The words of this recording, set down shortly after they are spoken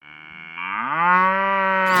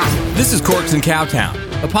This is Corks in Cowtown,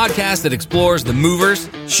 a podcast that explores the movers,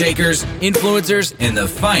 shakers, influencers, and the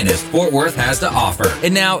finest Fort Worth has to offer.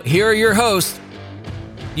 And now, here are your hosts.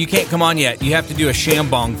 You can't come on yet. You have to do a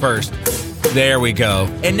shambong first. There we go.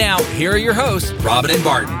 And now, here are your hosts, Robin and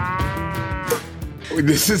Barton.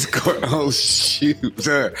 This is oh shoot!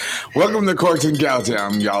 Welcome to Corks in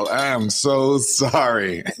Cowtown, y'all. I am so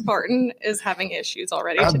sorry. Barton is having issues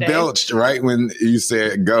already today. I belched right when you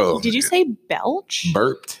said go. Did you say belch?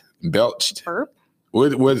 Burped, belched. Burp.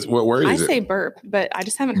 What word is it? I say burp, but I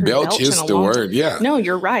just haven't heard belch is in a the long word. time. Yeah. No,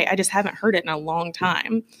 you're right. I just haven't heard it in a long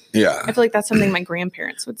time. Yeah. I feel like that's something my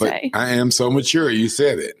grandparents would say. I am so mature. You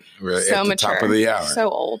said it. We're so at the mature. top of the hour. So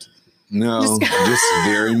old. No, just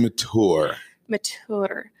very mature.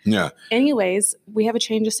 Mature. Yeah. Anyways, we have a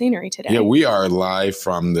change of scenery today. Yeah, we are live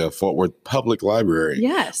from the Fort Worth Public Library.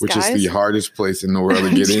 Yes, which guys. is the hardest place in the world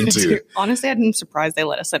to get into. Honestly, I'm surprised they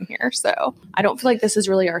let us in here. So I don't feel like this is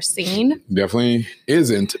really our scene. Definitely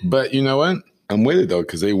isn't. But you know what? I'm with it though,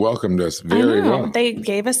 because they welcomed us very well. They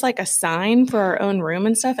gave us like a sign for our own room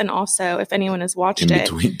and stuff. And also, if anyone has watched in it,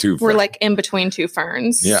 between two we're ferns. like in between two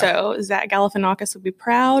ferns. Yeah. So Zach Galifianakis would be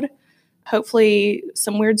proud. Hopefully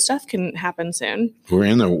some weird stuff can happen soon. We're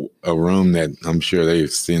in a room that I'm sure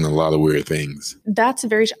they've seen a lot of weird things. That's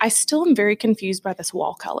I still am very confused by this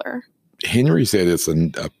wall color. Henry said it's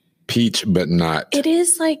a peach, but not. It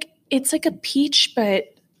is like, it's like a peach,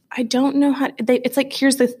 but I don't know how, it's like,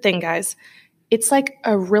 here's the thing, guys. It's like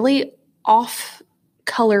a really off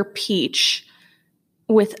color peach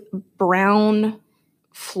with brown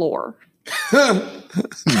floor.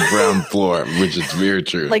 Brown floor, which is very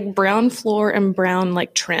true. Like brown floor and brown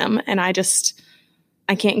like trim. And I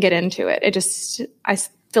can't get into it. I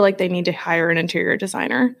feel like they need to hire an interior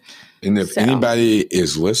designer. And if anybody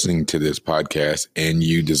is listening to this podcast and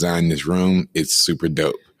you design this room, it's super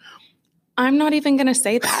dope. I'm not even going to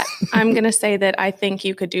say that. I'm going to say that I think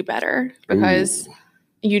you could do better because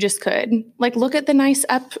you just could. Like, look at the nice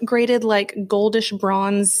upgraded, like goldish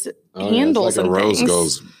bronze handles like and a rose things.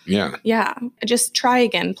 goes, yeah. Yeah. Just try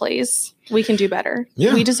again, please. We can do better.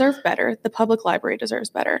 Yeah. We deserve better. The public library deserves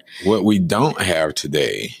better. What we don't have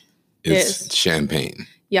today is champagne.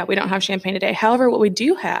 Yeah, we don't have champagne today. However, what we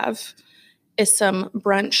do have is some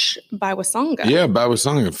brunch by Wasonga. Yeah, by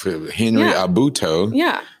Wasonga. Henry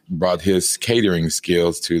Abuto brought his catering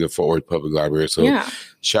skills to the Fort Worth Public Library. So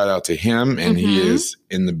shout out to him. And he is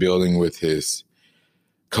in the building with his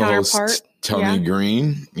co-host, Tony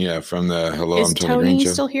Green. Yeah, from the Hello, I'm Tony Green show. Is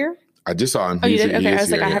Tony still here? I just saw him. Oh, you did? Okay, I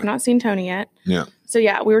was like, I have not seen Tony yet. Yeah. So,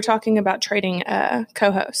 yeah, we were talking about trading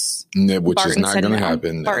co-hosts. Which Barton is not going to no.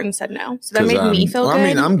 happen. Barton said no. So that made me feel good. I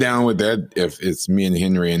mean, I'm down with that if it's me and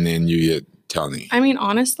Henry and then you get Tony. I mean,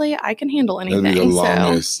 honestly, I can handle anything. That'd be the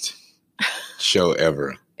longest show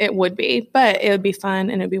ever. It would be, but it would be fun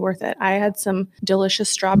and it'd be worth it. I had some delicious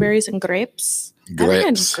strawberries and grapes. I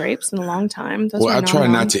haven't had grapes in a long time. I try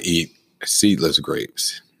not to eat seedless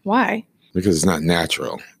grapes. Why? Because it's not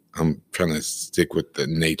natural. I'm trying to stick with the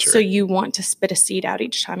nature. So you want to spit a seed out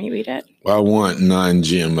each time you eat it? Well, I want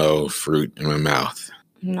non-GMO fruit in my mouth.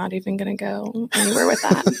 I'm not even going to go anywhere with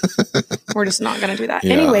that. We're just not going to do that.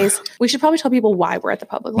 Yeah. Anyways, we should probably tell people why we're at the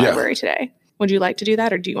public library today. Would you like to do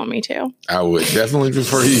that or do you want me to? I would definitely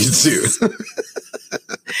prefer you to.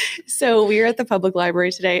 So we're at the public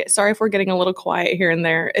library today. Sorry if we're getting a little quiet here and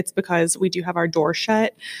there. It's because we do have our door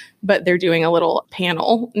shut, but they're doing a little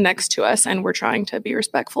panel next to us and we're trying to be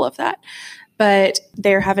respectful of that. But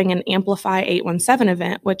they're having an Amplify 817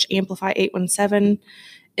 event, which Amplify 817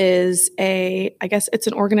 is I guess it's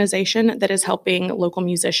an organization that is helping local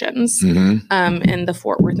musicians in the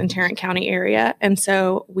Fort Worth and Tarrant County area. And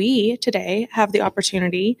so we today have the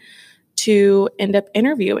opportunity to end up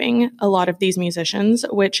interviewing a lot of these musicians,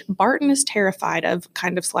 which Barton is terrified of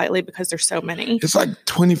kind of slightly because there's so many. It's like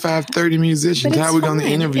 25, 30 musicians. How are we going to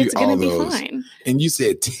interview all those? It's going to be fine. And you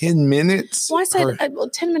said 10 minutes? Well, I said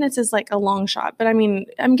 10 minutes is like a long shot, but I mean,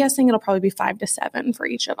 I'm guessing it'll probably be 5 to 7 for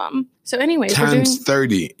each of them. So anyways, times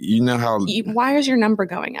 30. You know how... Why is your number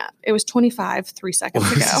going up? It was 25 3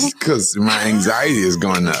 seconds ago. Because my anxiety is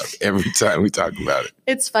going up every time we talk about it.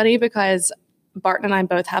 It's funny because Barton and I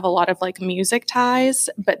both have a lot of like music ties,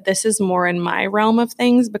 but this is more in my realm of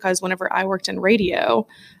things because whenever I worked in radio,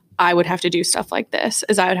 I would have to do stuff like this,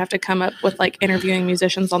 as I would have to come up with like interviewing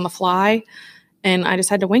musicians on the fly, and I just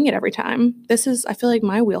had to wing it every time. This is, I feel like,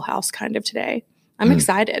 my wheelhouse kind of today. I'm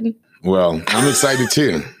excited. Well, I'm excited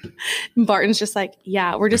too. Barton's just like,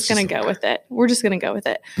 yeah, we're just going to go with it. We're just going to go with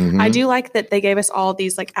it. I do like that they gave us all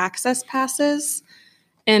these like access passes,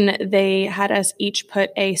 and they had us each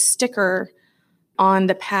put a sticker on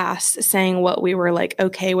the pass saying what we were like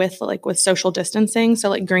okay with, like with social distancing. So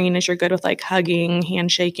like green is you're good with like hugging,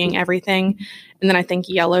 handshaking, everything. And then I think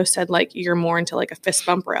yellow said like you're more into like a fist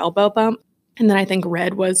bump or elbow bump. And then I think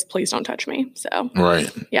red was please don't touch me. So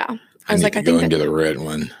right. Yeah. I was like, I think get a red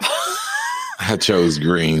one. I chose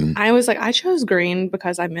green. I was like, I chose green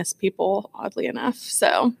because I miss people, oddly enough.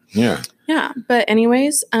 So yeah. But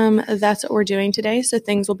anyways, that's what we're doing today. So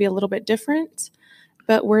things will be a little bit different.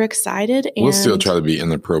 But we're excited. And we'll still try to be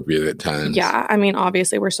inappropriate at times. Yeah. I mean,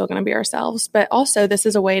 obviously, we're still going to be ourselves. But also, this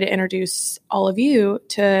is a way to introduce all of you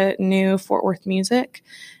to new Fort Worth music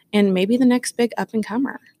and maybe the next big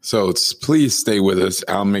up-and-comer. So please stay with us.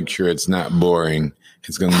 I'll make sure it's not boring.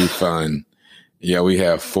 It's going to be fun. Yeah, we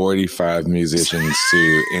have 45 musicians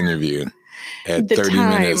to interview at 30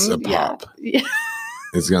 minutes a pop. Yeah.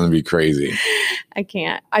 It's going to be crazy. I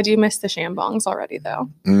can't. I do miss the shambongs already, though.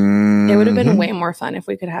 Mm-hmm. It would have been way more fun if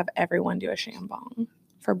we could have everyone do a shambong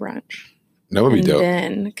for brunch. That would be dope.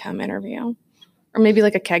 And then come interview. Or maybe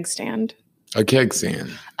like a keg stand. A keg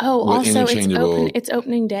stand. Oh, also it's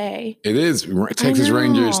opening day. It is. Texas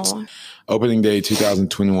Rangers opening day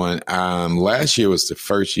 2021. Last year was the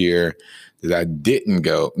first year that I didn't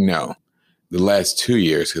go. No, the last 2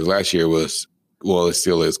 years, because last year was, well, it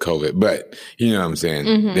still is COVID, but you know what I'm saying?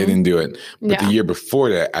 Mm-hmm. They didn't do it. But the year before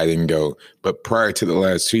that, I didn't go. But prior to the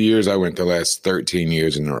last 2 years, I went the last 13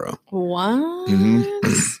 years in a row. What?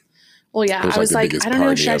 Mm-hmm. Well, yeah, I was like, I don't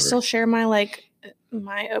know, should I still share my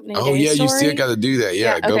my opening day story? Oh, yeah, you still got to do that.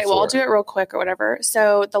 Yeah, go okay, well, I'll do it real quick or whatever.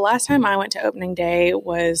 So the last time I went to opening day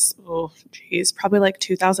was, probably like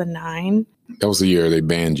 2009. That was the year they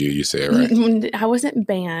banned you, you said, right? I wasn't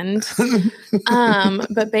banned.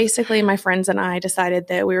 But basically, my friends and I decided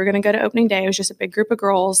that we were going to go to opening day. It was just a big group of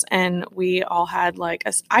girls, and we all had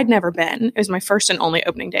I'd never been. It was my first and only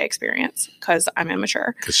opening day experience because I'm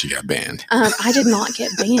immature. Because she got banned. I did not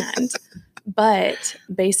get banned. But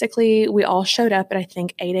basically, we all showed up at, I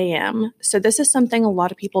think, 8 a.m. So this is something a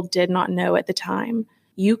lot of people did not know at the time.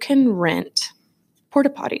 You can rent porta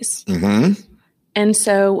potties. Mm-hmm. And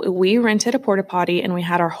so we rented a porta potty and we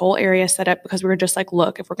had our whole area set up because we were just like,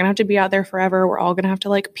 look, if we're going to have to be out there forever, we're all going to have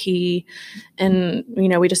to pee. And,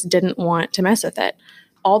 we just didn't want to mess with it.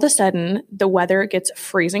 All of a sudden, the weather gets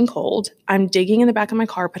freezing cold. I'm digging in the back of my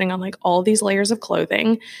car, putting on all these layers of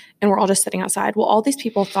clothing, and we're all just sitting outside. Well, all these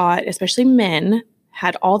people thought, especially men,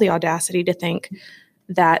 had all the audacity to think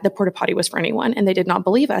that the porta potty was for anyone, and they did not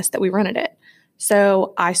believe us that we rented it.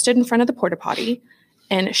 So I stood in front of the porta potty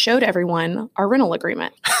and showed everyone our rental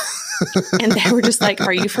agreement. And they were just like,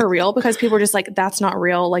 are you for real? Because people were just like, that's not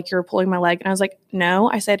real. You're pulling my leg. And I was like,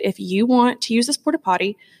 no. I said, if you want to use this porta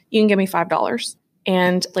potty, you can give me $5.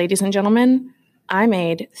 And ladies and gentlemen, I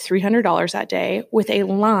made $300 that day with a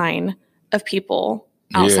line of people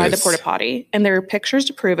outside the porta potty. And there are pictures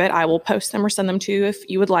to prove it. I will post them or send them to you if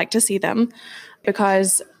you would like to see them,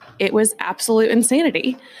 because it was absolute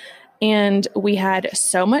insanity. And we had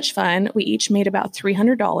so much fun. We each made about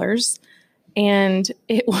 $300. And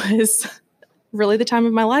it was really the time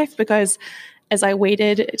of my life, because as I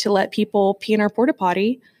waited to let people pee in our porta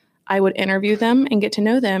potty, I would interview them and get to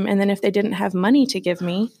know them. And then if they didn't have money to give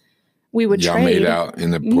me, we would trade. Y'all made out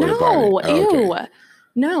in the porta potty? No, ew.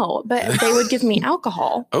 No, but they would give me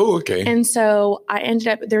alcohol. Oh, okay. And so I ended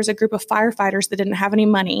up, there was a group of firefighters that didn't have any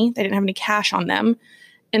money. They didn't have any cash on them.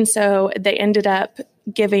 And so they ended up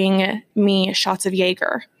giving me shots of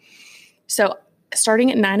Jaeger. So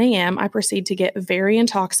starting at 9 a.m., I proceed to get very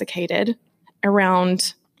intoxicated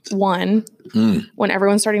around 1 when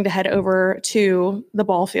everyone's starting to head over to the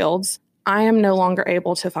ball fields. I am no longer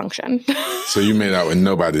able to function. So you made out with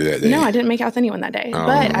nobody that day? No, I didn't make out with anyone that day.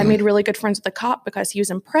 But I made really good friends with the cop because he was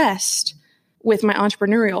impressed with my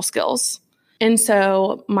entrepreneurial skills. And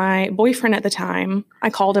so my boyfriend at the time, I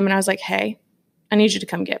called him and I was like, hey, I need you to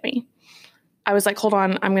come get me. I was like, hold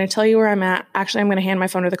on, I'm going to tell you where I'm at. Actually, I'm going to hand my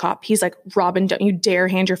phone to the cop. He's like, Robin, don't you dare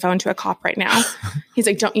hand your phone to a cop right now. He's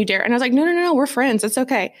like, don't you dare. And I was like, no, we're friends. It's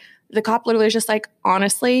okay. The cop literally was just like,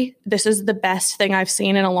 honestly, this is the best thing I've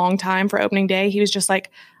seen in a long time for opening day. He was just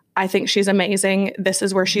like, I think she's amazing. This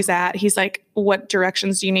is where she's at. He's like, what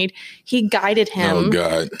directions do you need? He guided him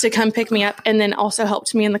to come pick me up and then also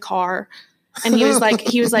helped me in the car. And he was like,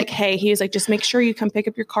 hey, he was like, just make sure you come pick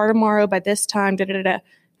up your car tomorrow by this time.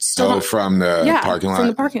 Still from the parking lot? From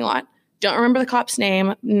the parking lot. Don't remember the cop's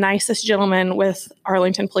name. Nicest gentleman with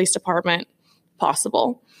Arlington Police Department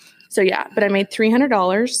possible. So yeah, but I made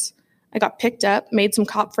 $300. I got picked up, made some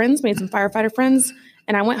cop friends, made some firefighter friends,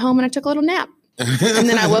 and I went home and I took a little nap. And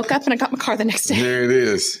then I woke up and I got my car the next day. There it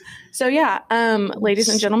is. So yeah, ladies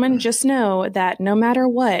and gentlemen, just know that no matter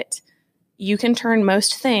what, you can turn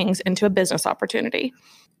most things into a business opportunity.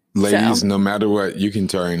 Ladies, no matter what, you can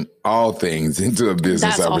turn all things into a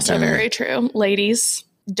business opportunity. That's also very true. Ladies,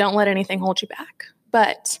 don't let anything hold you back.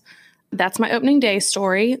 But that's my opening day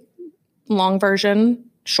story. Long version,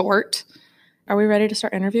 short. Are we ready to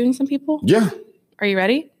start interviewing some people? Yeah. Are you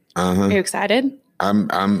ready? Uh-huh. Are you excited?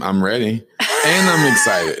 I'm ready. And I'm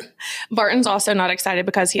excited. Barton's also not excited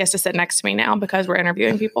because he has to sit next to me now because we're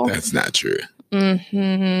interviewing people. That's not true.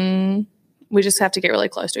 Mm-hmm. We just have to get really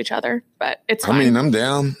close to each other, but it's fine. I mean, I'm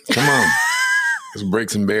down. Come on. Let's break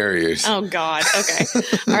some barriers. Oh, God. Okay.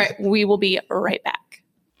 All right. We will be right back.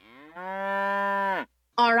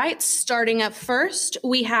 All right. Starting up first,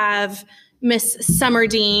 we have Miss Summer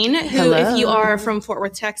Dean, who, Hello. If you are from Fort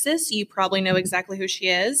Worth, Texas, you probably know exactly who she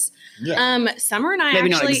is. Yeah. Summer and I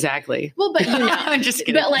Maybe actually... not exactly. Well, but you know. I'm just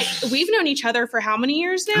kidding. But like, we've known each other for how many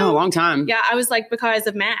years now? Oh, a long time. Yeah, I was like, because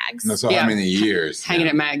of Mags. No, so how many years? Hanging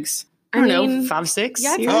at Mags. I don't know, 5, 6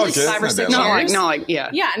 yeah, years? Oh, okay. 5 or 6 years. Not like, yeah.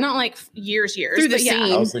 Yeah, not like years. Through the but yeah.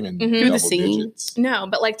 scene. I was thinking Mhm. Through the scene. digits. No,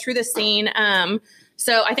 but like through the scene.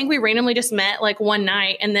 So I think we randomly just met like one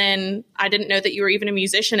night, and then I didn't know that you were even a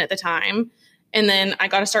musician at the time. And then I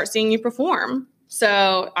got to start seeing you perform.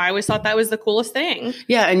 So I always thought that was the coolest thing.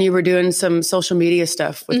 Yeah, and you were doing some social media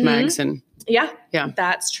stuff with Mags and Yeah. Yeah.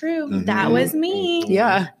 That's true. Mhm. That was me.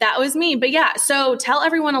 yeah. That was me. But yeah, so tell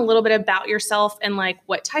everyone a little bit about yourself and like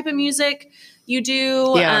what type of music you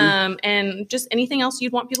do and just anything else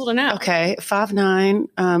you'd want people to know. Okay, 5'9".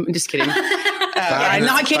 Just kidding. I'm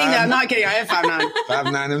not kidding. I'm not kidding. I am 5'9".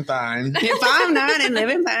 5'9" and fine. Yeah, 5'9" and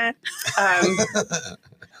living fine.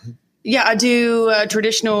 Yeah, I do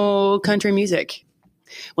traditional country music.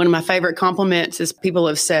 One of my favorite compliments is people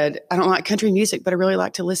have said, I don't like country music, but I really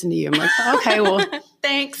like to listen to you. I'm like, oh, okay, well.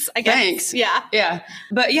 Thanks. I guess. Thanks. Yeah. Yeah.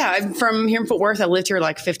 But yeah, I'm from here in Fort Worth. I lived here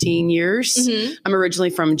like 15 years. Mm-hmm. I'm originally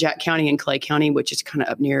from Jack County and Clay County, which is kind of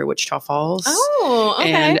up near Wichita Falls. Oh,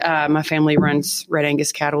 okay. And my family runs Red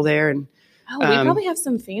Angus cattle there. And we probably have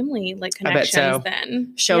some family like connections I bet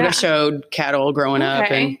so. Then. Showed cattle growing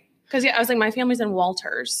up. And because I was like, my family's in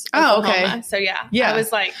Walters. Oh, Oklahoma. okay. So yeah, Yeah. I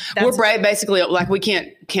was like, we're basically like we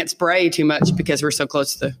can't spray too much because we're so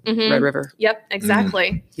close to the Red River. Yep,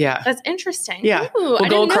 exactly. Yeah, that's interesting. Yeah, Ooh, we'll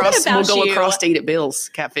go across. We'll go across to eat at Bill's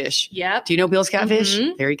Catfish. Yep. Do you know Bill's Catfish?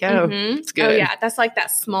 Mhm. There you go. Mhm. It's good. Oh yeah, that's like that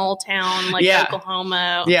small town, like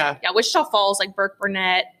Oklahoma. Yeah, Wichita Falls, like Burke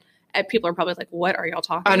Burnett. People are probably like, "What are y'all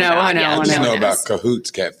talking I know. about?" Yeah, I just know about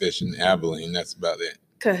Cahoots Catfish in Abilene. That's about it.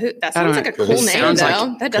 Cahoot. That sounds like a cool name, sounds though.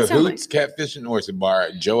 like That does sound like Cahoots Catfishing, or it's a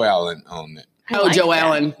bar. Joe Allen owned it. I like Joe that.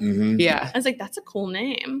 Allen. Mm-hmm. Yeah. I was like, that's a cool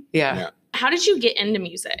name. Yeah. How did you get into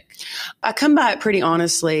music? I come by it pretty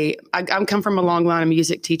honestly. I come from a long line of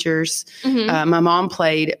music teachers. Mm-hmm. My mom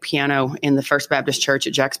played piano in the First Baptist Church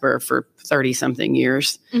at Jacksboro for 30-something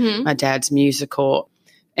years. Mm-hmm. My dad's musical.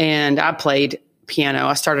 And I played piano.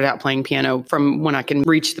 I started out playing piano from when I can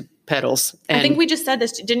reach the pedals. And I think we just said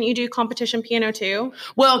this. Didn't you do competition piano too?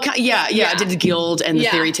 Well, yeah. I did the guild and the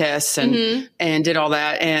theory tests and did all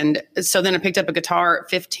that. And so then I picked up a guitar at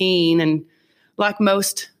 15 and like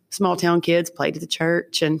most small town kids played at the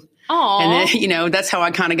church and then, that's how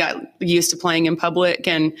I kind of got used to playing in public.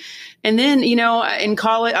 And then, in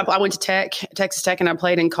college, I went to Texas Tech, and I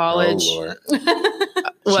played in college. Oh,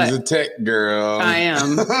 Lord. She's a tech girl. I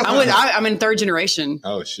am. I'm in third generation.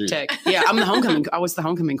 Oh, shoot. Tech. Yeah, I'm the homecoming. I was the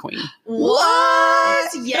homecoming queen.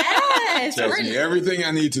 What? Yes. Tells me everything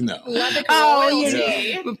I need to know. Love the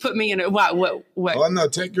royalty. Put me in a what? Oh, no,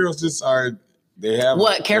 tech girls just are. They have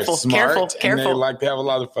what? Careful, smart, careful. And they like to have a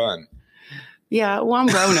lot of fun. Yeah, well, I'm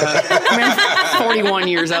grown up. I'm 41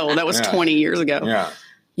 years old. That was 20 years ago.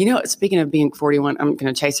 Yeah. Speaking of being 41, I'm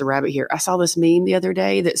going to chase a rabbit here. I saw this meme the other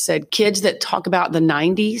day that said kids that talk about the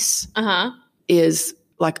 90s is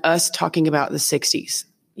like us talking about the 60s.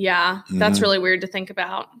 Yeah, that's really weird to think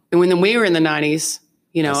about. And when we were in the 90s,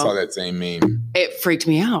 I saw that same meme. It freaked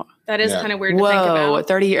me out. That is kind of weird to think about.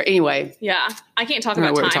 30 years. Anyway. Yeah. I can't talk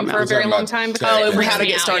about time for a very long time. How to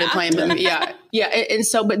get started playing them. Yeah. Yeah. And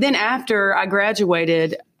so, but then after I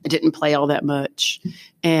graduated, I didn't play all that much.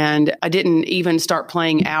 And I didn't even start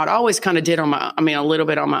playing out. I always kind of did a little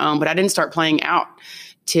bit on my own, but I didn't start playing out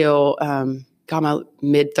till my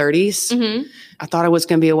mid 30s. Mm-hmm. I thought I was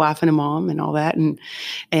going to be a wife and a mom and all that.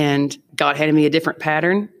 And God handed me a different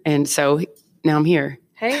pattern. And so now I'm here.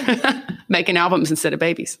 Hey, making albums instead of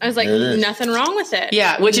babies. I was like, nothing wrong with it.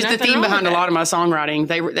 Yeah, which is the theme behind a lot of my songwriting.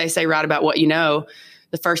 They say write about what you know.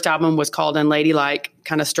 The first album was called Unladylike,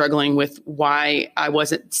 kind of struggling with why I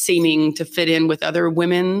wasn't seeming to fit in with other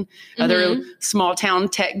women, other small town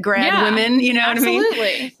tech grad women. You know what I mean?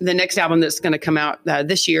 Absolutely. The next album that's going to come out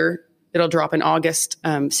this year It'll drop in August.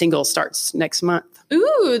 Single starts next month.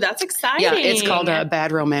 Ooh, that's exciting. Yeah, it's called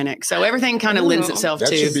Bad Romantic. So everything kind of lends itself that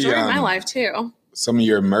to should be, story of my life too. Some of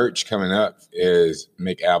your merch coming up is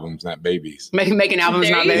make albums, not babies. Making albums,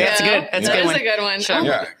 not babies. That's good. That's a good one. That is a good one. Sure.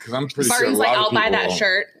 Yeah, because I'm pretty Barton's sure I'll buy that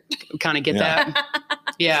shirt. Kind of get that.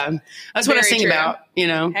 Yeah, that's what I sing about.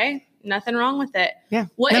 Hey, nothing wrong with it. Yeah.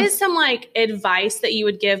 What is some advice that you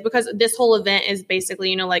would give? Because this whole event is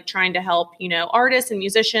basically, trying to help, artists and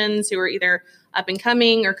musicians who are either up and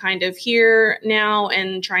coming or kind of here now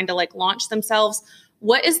and trying to launch themselves.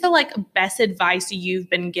 What is the best advice you've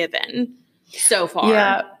been given so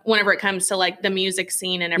far whenever it comes to the music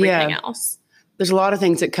scene and everything else? There's a lot of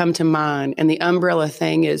things that come to mind. And the umbrella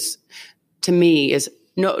thing is, to me, is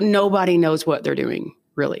nobody knows what they're doing,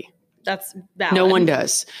 really. That's valid. No one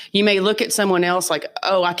does. You may look at someone else like,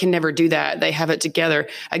 oh, I can never do that. They have it together.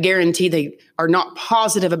 I guarantee they are not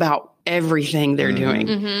positive about everything they're doing.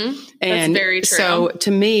 Mm-hmm. And that's very true. So to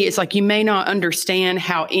me, it's you may not understand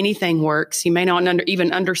how anything works. You may not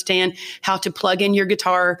even understand how to plug in your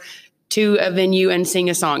guitar to a venue and sing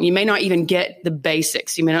a song. You may not even get the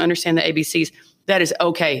basics. You may not understand the ABCs. That is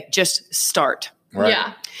okay. Just start. Right.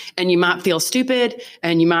 Yeah. And you might feel stupid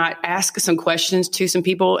and you might ask some questions to some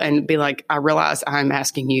people and be like, I realize I'm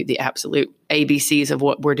asking you the absolute ABCs of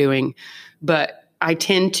what we're doing. But I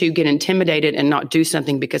tend to get intimidated and not do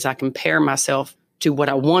something because I compare myself to what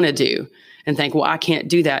I want to do and think, well, I can't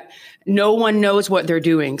do that. No one knows what they're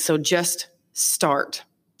doing. So just start.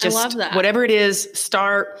 Just I love that. Whatever it is,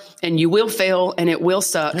 start, and you will fail and it will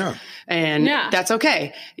suck. Yeah. And that's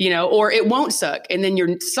okay, or it won't suck. And then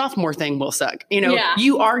your sophomore thing will suck.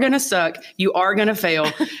 You are going to suck. You are going to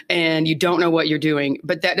fail and you don't know what you're doing.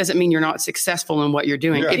 But that doesn't mean you're not successful in what you're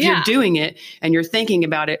doing. Yeah. If you're doing it and you're thinking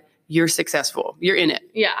about it, you're successful. You're in it.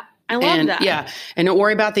 Yeah. I love that. Yeah. And don't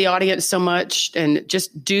worry about the audience so much and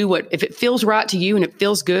just do if it feels right to you and it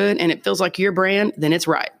feels good and it feels like your brand, then it's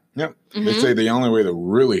right. Yep. Mm-hmm. They say the only way to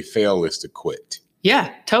really fail is to quit.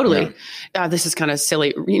 Yeah, totally. Yeah. This is kind of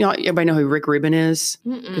silly. Everybody know who Rick Rubin is?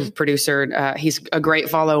 He's a producer. He's a great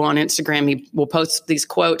follow on Instagram. He will post these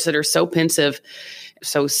quotes that are so pensive,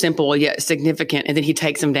 so simple yet significant, and then he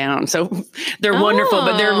takes them down. So they're wonderful,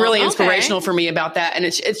 but they're really inspirational for me about that. And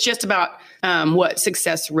it's just about what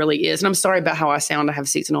success really is. And I'm sorry about how I sound. I have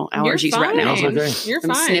seasonal allergies right now. You're I'm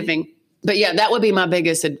fine. sniffing. But yeah, that would be my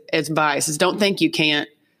biggest advice is don't think you can't.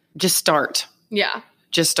 Just start. Yeah.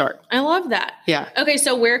 Just start. I love that. Yeah. Okay,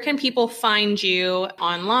 so where can people find you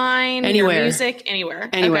online? Anywhere. Your music? Anywhere.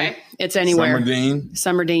 Okay. It's anywhere.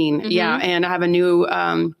 Summer Dean. Mm-hmm. Yeah. And I have a new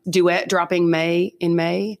duet dropping in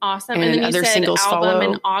May. Awesome. And then other you said singles album follow.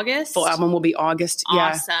 In August? Full album will be August.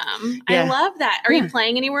 Awesome. Yeah. I love that. Are you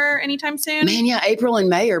playing anywhere anytime soon? Man, yeah. April and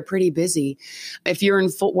May are pretty busy. If you're in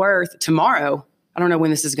Fort Worth tomorrow, I don't know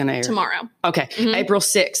when this is going to air. Tomorrow. Okay. Mm-hmm. April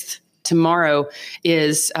 6th. Tomorrow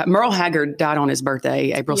is Merle Haggard died on his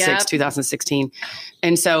birthday, April 6th, 2016.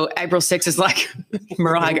 And so April 6th is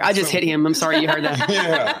Merle Haggard. I just hit him. I'm sorry you heard that.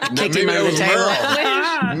 Yeah. Kicked him under the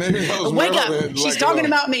table. Wake Merle up. She's talking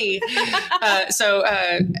about me. So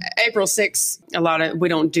April 6th,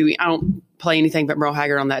 I don't play anything but Merle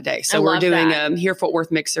Haggard on that day. So we're doing here Fort Worth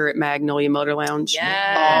Mixer at Magnolia Motor Lounge.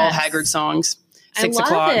 Yes. All Haggard songs. 6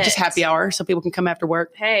 o'clock, it. just happy hour so people can come after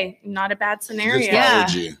work. Hey, not a bad scenario. Just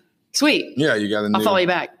followed you. Sweet. Yeah, you got I'll follow you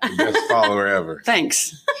back. Best follower ever.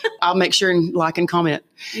 Thanks. I'll make sure and like and comment.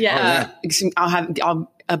 Yeah. I'll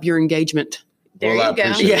up your engagement. There you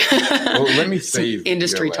go. Yeah. Well, let me save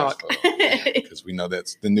industry talk because we know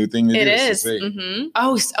that's the new thing to do. It is. Mm-hmm.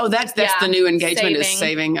 Oh, that's the new engagement is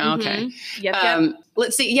saving. Okay. Mm-hmm. Yep.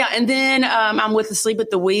 Let's see. Yeah, and then I'm with Asleep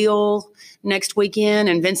at the Wheel next weekend,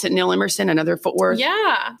 and Vincent Neil Emerson, another Fort Worth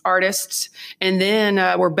artist, and then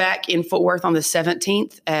we're back in Fort Worth on the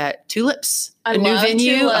 17th at Tulips, a new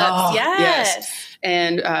venue. Tulips. Oh, yes.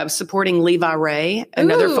 And supporting Levi Ray,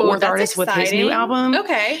 another Fort Worth artist with his new album.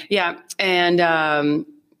 Okay. Yeah. And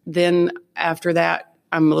then after that,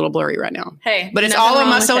 I'm a little blurry right now. Hey. But it's all on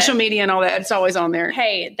my social media and all that. It's always on there.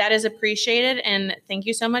 Hey, that is appreciated. And thank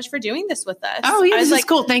you so much for doing this with us. Oh, yeah. This is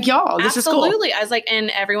cool. Thank y'all. This is cool. Absolutely. I was like, and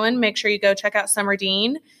everyone, make sure you go check out Summer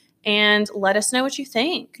Dean and let us know what you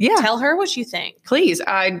think. Yeah. Tell her what you think. Please.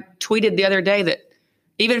 I tweeted the other day that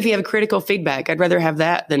even if you have critical feedback, I'd rather have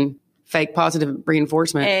that than fake positive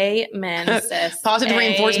reinforcement. Amen, sis. Positive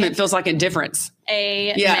reinforcement feels like indifference.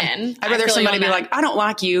 Amen. Yeah. I'd rather somebody be like, I don't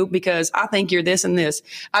like you because I think you're this and this.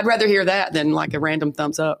 I'd rather hear that than like a random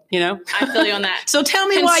thumbs up, I feel you on that. So tell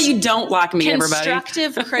me why you don't like me, everybody.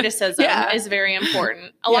 Constructive criticism is very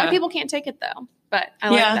important. A lot of people can't take it though, but I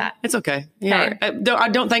like that. It's okay. Yeah. I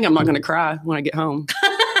don't think I'm not going to cry when I get home.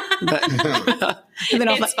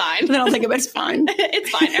 It's fine. Then I'll think about it's fine. It's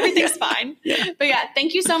fine. Everything's fine. Yeah. But yeah,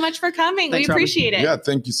 thank you so much for coming. Thanks, we appreciate it. Yeah,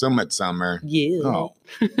 thank you so much, Summer. Yeah. Oh.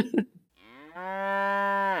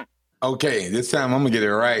 Okay, this time I'm going to get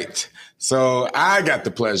it right. So I got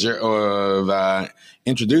the pleasure of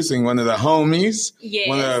introducing one of the homies,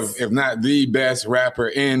 one of, if not the best rapper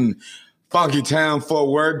in Funky Town, Fort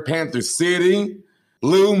Worth, Panther City,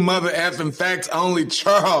 Lou Mother Effing Facts Only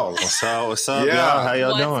Charles. What's up, y'all? How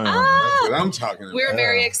y'all doing? That's what I'm talking about. We're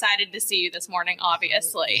very excited to see you this morning,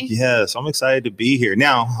 obviously. Yes, I'm excited to be here.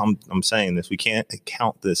 Now, I'm saying this. We can't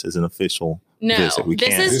count this as an official visit.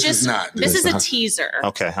 This is a teaser.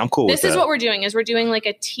 Okay, I'm cool with that. This is what we're doing, is we're doing like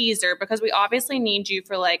a teaser because we obviously need you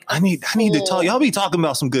for like I need to talk. Y'all be talking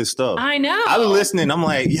about some good stuff. I know. I was listening. I'm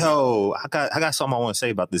like, yo, I got something I want to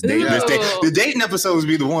say about this dating. The dating episodes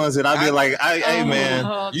be the ones that I be like, hey man.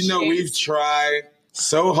 We've tried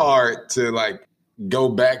so hard to like go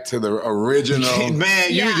back to the original.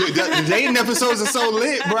 Man, the dating episodes are so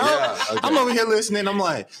lit, bro. Yeah, okay. I'm over here listening. I'm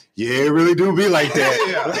like, yeah, it really do be like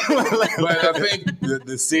that. But I think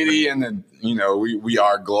the city and we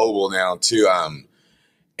are global now too.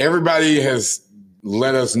 Everybody has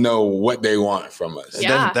let us know what they want from us.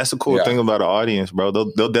 Yeah. That's the cool thing about the audience, bro.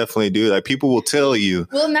 They'll definitely do. Like, people will tell you.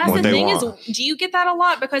 Well, and that's the thing is, do you get that a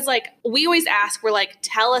lot? Because like we always ask, we're like,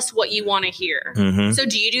 tell us what you want to hear. Mm-hmm. So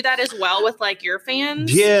do you do that as well with like your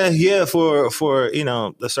fans? Yeah. For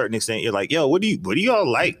a certain extent, you're like, yo, what do y'all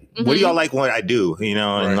like? Mm-hmm. What do y'all like when I do?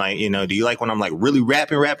 And like, do you like when I'm like really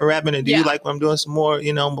rapping? And do you like when I'm doing some more,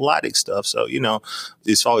 melodic stuff? So,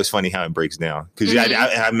 it's always funny how it breaks down. Because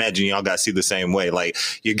I imagine y'all got to see the same way. Like,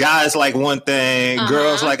 your guys like one thing,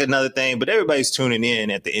 girls like another thing, but everybody's tuning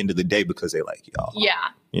in at the end of the day because they like y'all.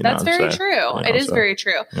 Yeah, that's very true. It is very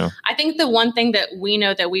true. Yeah. I think the one thing that we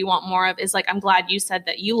know that we want more of is like, I'm glad you said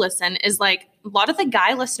that you listen, is like a lot of the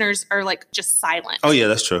guy listeners are like just silent. Oh yeah,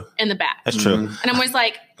 that's true. In the back. That's true. And I'm always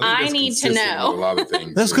like, I need to know. A lot of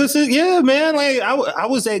things. That's good. Yeah, man. Like I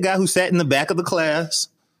was that guy who sat in the back of the class.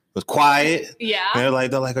 Was quiet. Yeah. And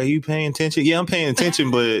they're like, are you paying attention? Yeah, I'm paying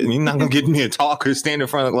attention, but you're not going to get me a talk or stand in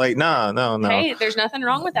front of like, no. Hey, there's nothing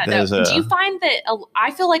wrong with that though. Do you find that,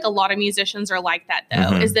 I feel like a lot of musicians are like that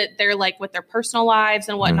though, is that they're like with their personal lives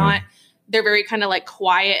and whatnot, they're very kind of like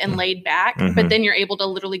quiet and laid back, but then you're able to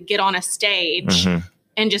literally get on a stage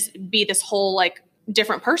and just be this whole like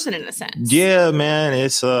different person in a sense. Yeah, man.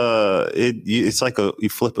 It's it's like you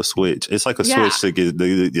flip a switch. It's like a switch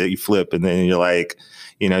that you flip, and then you're like,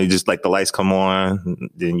 you just like the lights come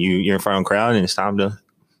on, then you're in front of a crowd, and it's time to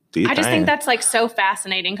do your thing. I just think that's like so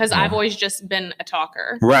fascinating because I've always just been a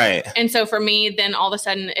talker, right? And so for me, then all of a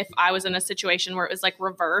sudden, if I was in a situation where it was like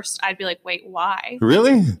reversed, I'd be like, wait, why?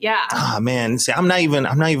 Really? Yeah. Oh man, see, I'm not even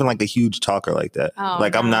like a huge talker like that. Oh,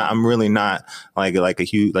 like I'm really not like a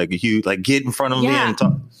huge get in front of me and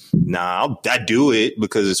talk. Nah, I do it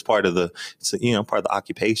because it's part of the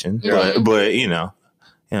occupation, but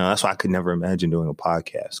that's why I could never imagine doing a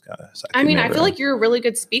podcast, guys. I feel like you're a really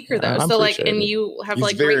good speaker, though. So, like, and you have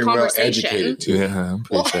like great conversation. Yeah,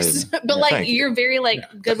 but like, you're very like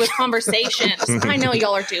good with conversations. I know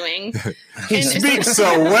y'all are doing. He speaks so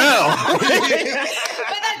well.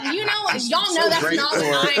 But y'all know that's not what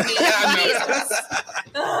I mean.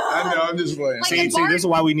 I know. I'm just playing. See, this is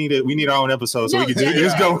why we need our own episode so we can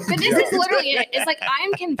just go. But this is literally it. It's like I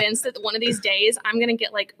am convinced that one of these days I'm gonna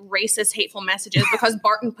get like racist, hateful messages because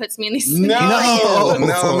Barton puts me in these. No. I'm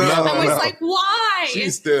always like, why?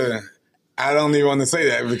 I don't even want to say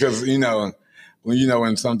that because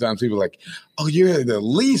when sometimes people are like, oh, you're the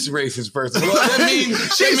least racist person. Well, that means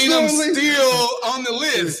I'm still on the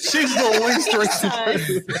list. She's the least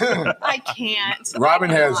racist person. I can't. Robin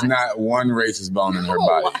has not one racist bone in her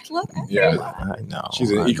body. I know.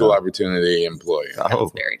 She's an equal opportunity employee.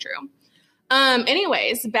 That's very true.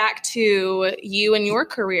 Anyways, back to you and your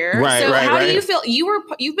career. Right, so how do you right. feel?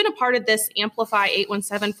 You've been a part of this Amplify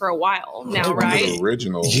 817 for a while now, right?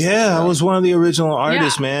 Original. Yeah, I was one of the original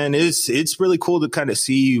artists, man. It's really cool to kind of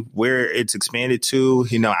see where it's expanded to.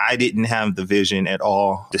 I didn't have the vision at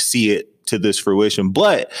all to see it to this fruition.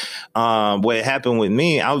 But what happened with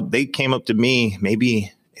me, they came up to me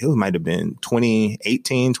maybe it might have been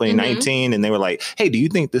 2018, 2019. And they were like, hey, do you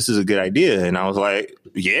think this is a good idea? And I was like,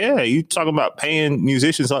 yeah, you talking about paying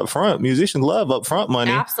musicians up front. Musicians love upfront money.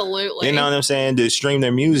 Absolutely. You know what I'm saying? To stream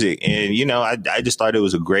their music. And, I just thought it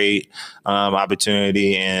was a great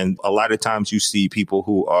opportunity. And a lot of times you see people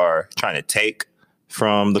who are trying to take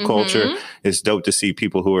from the culture. It's dope to see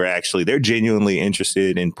people who are they're genuinely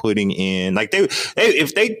interested in putting in, like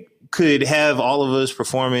if they could have all of us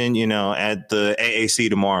performing, at the AAC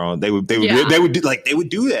tomorrow, they would do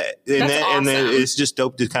that. And then it's just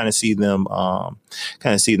dope to kind of see them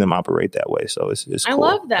operate that way. So it's cool. I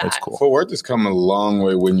love that. It's cool. Fort Worth has come a long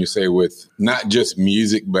way when you say with not just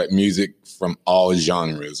music, but music from all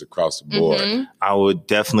genres across the board. Mm-hmm. I would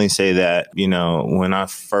definitely say that, when I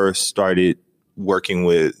first started working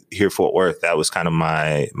with here Fort Worth, that was kind of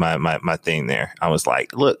my thing there. I was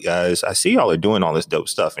like, look, guys, I see y'all are doing all this dope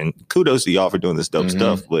stuff, and kudos to y'all for doing this dope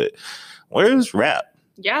stuff, but where's rap?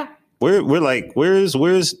 Yeah. We're like, where's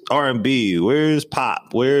R&B? Where's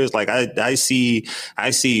pop? Where's like, I see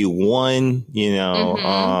one,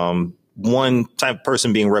 one type of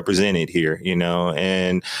person being represented here,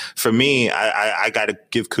 and for me, I got to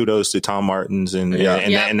give kudos to Tom Martins and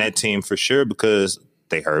that team for sure, because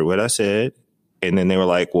they heard what I said. And then they were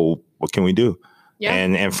like, well, what can we do? Yeah.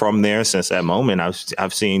 And from there, since that moment, I've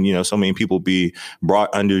seen, so many people be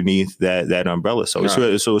brought underneath that umbrella. So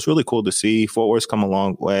it's really cool to see Fort Worth's come a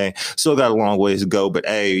long way. Still got a long ways to go, but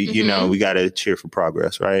hey, we got to cheer for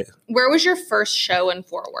progress, right? Where was your first show in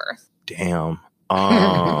Fort Worth? Damn.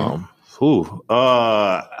 I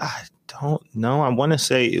don't know. I want to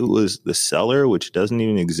say it was the Cellar, which doesn't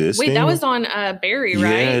even exist. Wait, anymore. That was on Barry,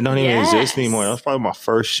 right? Yeah, it don't even exist anymore. That was probably my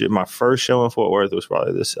first show in Fort Worth was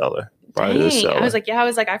probably the Cellar. The Cellar. I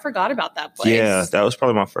was like, I forgot about that place. Yeah, that was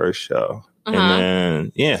probably my first show. And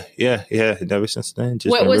then, and ever since then.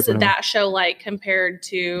 What was that show like compared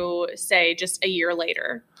to, say, just a year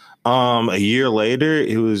later? A year later,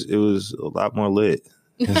 it was a lot more lit.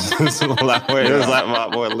 It was a lot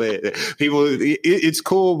more lit. People, it's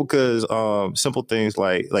cool because simple things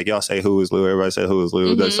like y'all say who is Lou, everybody say who is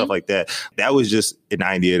Lou, stuff like that. That was just an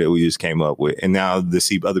idea that we just came up with, and now to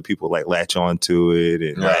see other people like latch on to it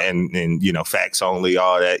and facts only,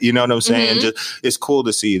 all that. You know what I'm saying? Just it's cool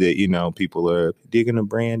to see that people are digging the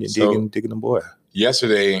brand and digging the boy.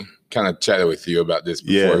 Yesterday, kind of chatted with you about this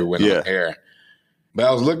before we went on air. But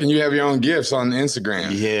I was looking, you have your own gifts on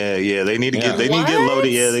Instagram. Yeah. They need to get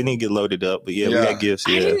loaded. Yeah, they need to get loaded up. But we got gifts.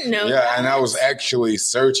 Yeah. I didn't know that. Yeah, and I was actually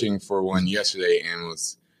searching for one yesterday and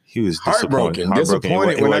he was disappointed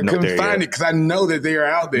when I couldn't find it because I know that they are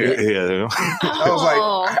out there. Yeah. I was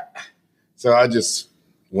like, so I just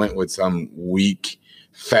went with some weak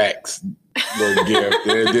facts gift.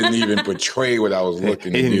 It didn't even portray what I was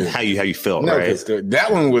looking to do. How you felt, right?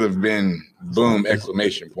 That one would have been boom,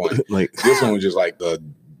 exclamation point. Like this one was just like the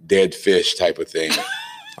dead fish type of thing.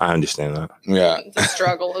 I understand that. Yeah. The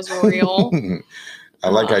struggle is real. I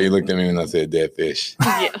like how you looked at me when I said dead fish.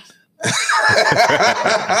 Yeah.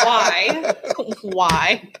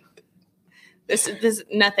 Why? This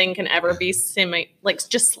nothing can ever be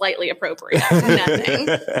just slightly appropriate. Nothing.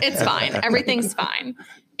 It's fine. Everything's fine.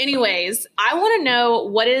 Anyways, I want to know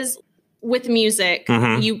what is with music.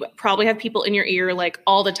 You probably have people in your ear like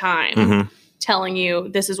all the time telling you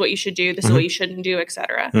this is what you should do, this is what you shouldn't do,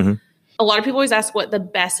 etc. A lot of people always ask what the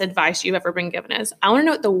best advice you've ever been given is. I want to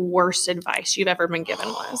know what the worst advice you've ever been given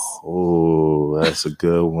was. Oh, that's a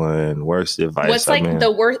good one. Worst advice. What's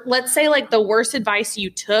the worst? Let's say like the worst advice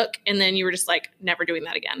you took, and then you were just like, never doing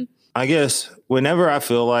that again. I guess whenever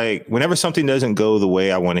something doesn't go the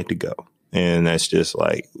way I want it to go, and that's just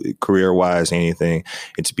like career-wise, anything,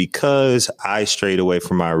 it's because I strayed away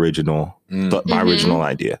from my original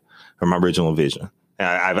idea or my original vision.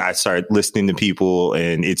 I started listening to people,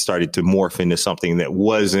 and it started to morph into something that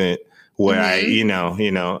wasn't what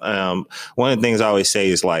one of the things I always say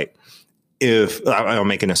is like, if I'm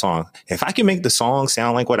making a song, if I can make the song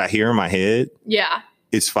sound like what I hear in my head,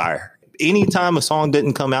 it's fire. Anytime a song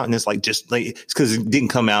didn't come out and it's like, just like, it's because it didn't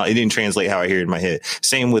come out, it didn't translate how I hear it in my head.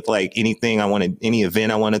 Same with like any event I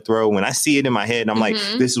want to throw. When I see it in my head, I'm like,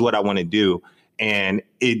 this is what I want to do. And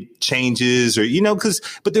it changes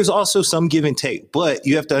but there's also some give and take, but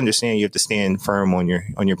you have to understand, you have to stand firm on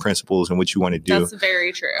your principles and what you want to do. That's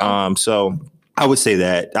very true. So I would say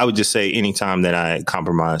that. I would just say anytime that I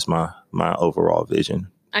compromise my overall vision.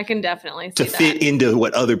 I can definitely see to fit into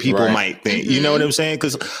what other people might think. You know what I'm saying?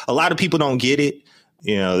 Because a lot of people don't get it.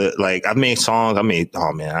 Like I made songs. I made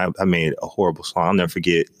a horrible song. I'll never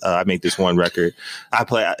forget. I made this one record.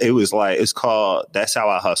 It's called That's How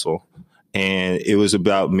I Hustle. And it was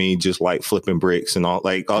about me just like flipping bricks and all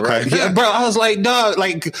kinds. Yeah, bro. I was like, dog,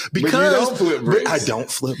 like because don't flip bricks. I don't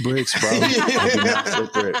flip bricks, bro. I do not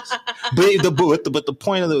flip bricks. But the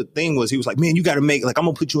point of the thing was, he was like, man, you got to make, like, I'm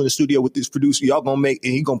gonna put you in the studio with this producer. Y'all gonna make,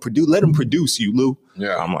 and he gonna produce. Let him produce you, Lou.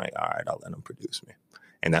 Yeah. I'm like, all right, I'll let him produce me.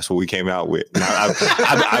 And that's what we came out with.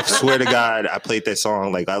 I swear to God, I played that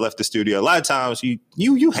song. Like I left the studio. A lot of times,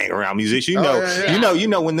 you hang around musicians. You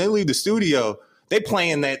know when they leave the studio, they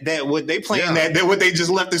playing that what they playing that what they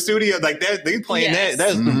just left the studio like that they playing that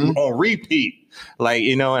that's on repeat. Like,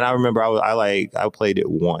 you know, and I remember I played it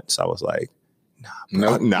once. I was like,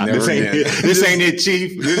 nah, this ain't it,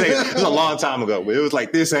 Chief. This was a long time ago, but it was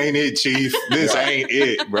like, this ain't it, Chief. This ain't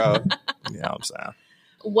it, bro. You know what I'm saying?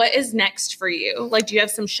 What is next for you? Like, do you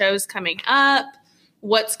have some shows coming up?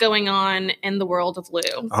 What's going on in the world of Lou?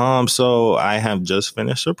 So I have just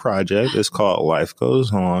finished a project. It's called Life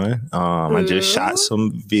Goes On. I just shot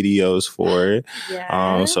some videos for it.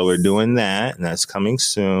 Yes. So we're doing that, and that's coming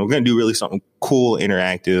soon. We're gonna do really something cool,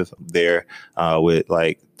 interactive there with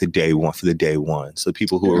like the day one. So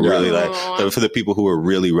people who are really for the people who are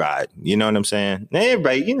really riding. You know what I'm saying? Now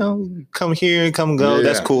everybody, you know, come here and come go. Yeah.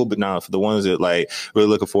 That's cool, but not for the ones that like really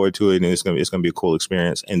looking forward to it, and it's gonna be a cool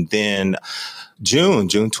experience. And then June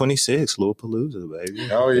 26th, Lollapalooza, baby.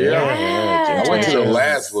 Oh yeah. I went to the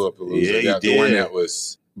last Lollapalooza. Yeah, the one that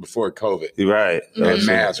was before COVID. Right. At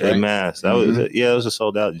Mass, right? Mass. That was it was a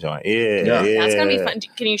sold out joint. Yeah. That's gonna be fun.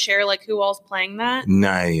 Can you share like who all's playing that?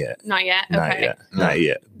 Not yet. Okay. Not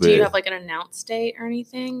yet. But do you have like an announced date or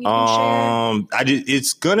anything you can share?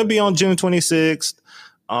 It's gonna be on June 26th.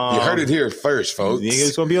 You heard it here first, folks.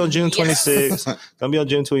 It's going to be on June 26th. Going to be on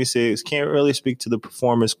June 26th. Can't really speak to the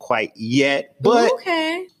performance quite yet, but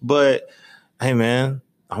But hey, man,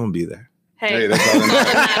 I'm gonna be there. Hey, that's all that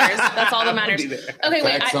matters. That's all that matters. Okay,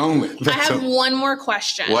 wait. I have one more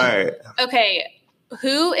question. What? Okay,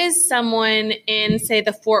 who is someone in, say,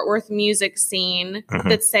 the Fort Worth music scene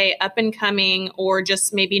that's, say, up and coming or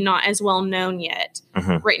just maybe not as well known yet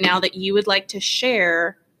right now that you would like to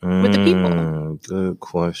share with the people? Good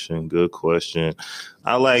question.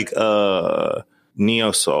 I like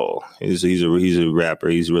Neo Soul. He's a rapper.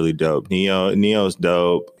 He's really dope. Neo's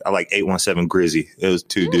dope. I like 817 Grizzy. It was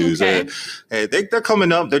two dudes. Okay. They're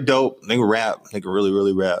coming up. They're dope. They can rap. They can really,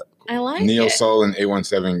 really rap. I like Neo Soul and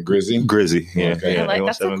 817 Grizzy. Grizzy, yeah. Okay. Yeah, I like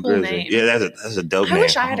that's a cool Grizzy. name. Yeah, that's a dope name. I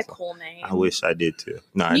wish I had a cool name. I wish I did too.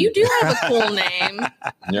 No, you do have a cool name.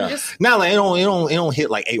 Yeah. Now, like, it don't hit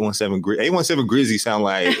like 817 Grizzy. 817 Grizzy sound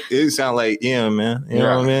like yeah, man. You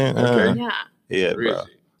know what I mean? Okay. Yeah, bro.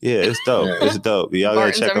 Yeah, it's dope. It's dope. Y'all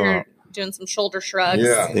gotta check them out. Doing some shoulder shrugs.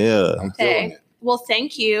 Yeah. I'm feeling it. Well,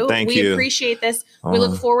 thank you. We appreciate this. We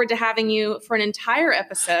look forward to having you for an entire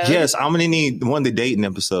episode. Yes, I'm gonna need one of the dating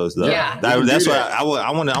episodes though. Yeah, that's why I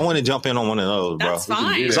want to jump in on one of those, bro. That's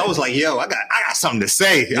fine. So I was like, yo, I got something to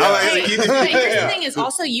say. Yeah. But here's the thing: is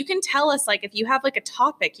also you can tell us like if you have like a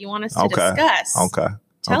topic you want us to discuss. Okay.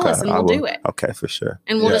 Tell us and we'll do it. Okay, for sure.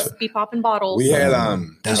 And we'll just be popping bottles. We had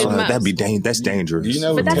that's dangerous. Do you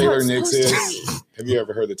know who Taylor Nix is? Have you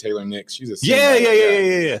ever heard of Taylor Nix? She's a singer.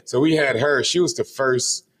 Yeah. So we had her. She was the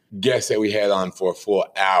first guest that we had on for a full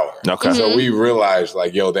hour. Okay. So we realized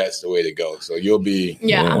like, yo, that's the way to go. So you'll be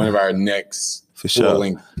one of our next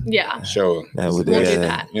full-length show. We'll do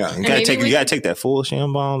that. Yeah. You gotta take that full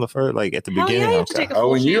sham bomb the first like at the beginning.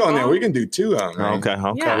 When you on there, we can do two of them. Okay.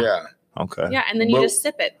 Yeah. Okay. Yeah, and then you just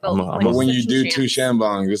sip it. But when you do two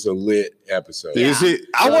shambongs, it's a lit episode. Yeah. Is it?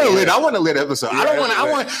 I want a lit episode. Yeah,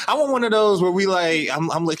 I want one of those where we like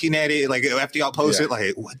I'm looking at it like after y'all post it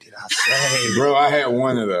like what did I say, bro? I had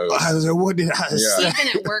one of those. I was like, what did I say? He's been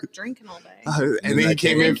at work drinking all day. And then he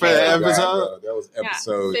came in for the episode. That was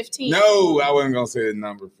episode 15. No, I wasn't gonna say the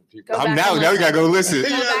number for people. Now we gotta go listen.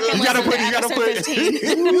 You gotta put.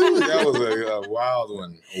 That was a wild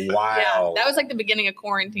one. Wow. Yeah, that was like the beginning of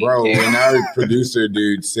quarantine, bro. When our producer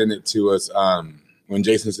dude sent it to us, when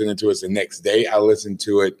Jason sent it to us the next day, I listened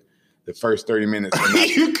to it the first 30 minutes.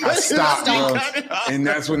 And I stopped, bro. And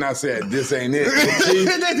that's when I said, "This ain't it.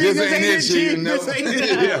 This ain't it, Chief.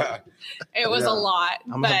 Yeah. It was a lot.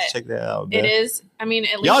 I'm gonna have to check that out. Man. It is. I mean,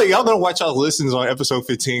 at least y'all gonna watch y'all listens on episode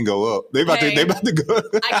 15 go up. They about to go.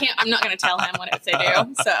 I'm not gonna tell him what they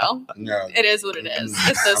do. So it is what it is.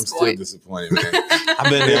 At this I'm still disappointed, man. I've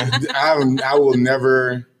been there. I will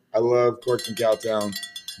never. I love Cork and Cowtown.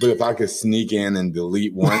 But if I could sneak in and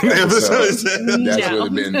delete one episode,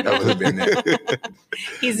 that would have been it.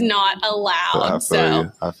 He's not allowed.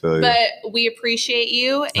 I feel you. But we appreciate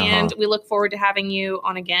you, and we look forward to having you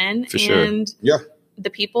on again. For sure. The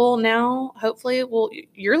people now, hopefully,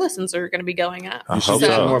 your listens are going to be going up. You should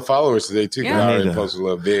get some more followers today, too. Yeah. I already posted a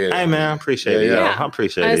little bit. Hey, man, I appreciate it. I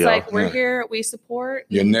appreciate it. I was like, we're here. We support.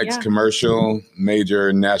 Your next commercial,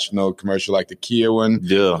 major national commercial like the Kia one.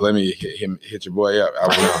 Yeah. Let me hit your boy up.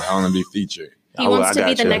 I want to be featured. He wants to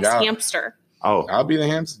be the next hamster. Oh, I'll be the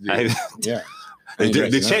hamster, dude. Yeah.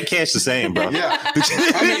 The check cash the same, bro. Yeah,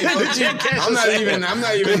 I'm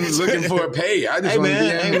not even looking for a pay. I just want to be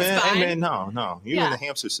hey man, no. You in the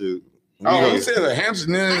hamster suit. Oh, you said a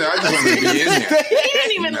hamster? No, I just want to be in there. He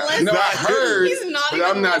didn't even listen. No, I heard, but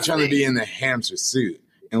I'm not listening. trying to be in the hamster suit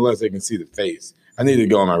unless they can see the face. I need to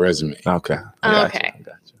go on my resume. Okay. Okay.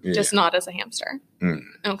 Yeah. Just not as a hamster.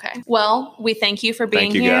 Okay. Well, we thank you for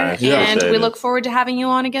being here, guys. and we look forward to having you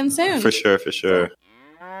on again soon. For sure.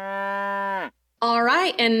 All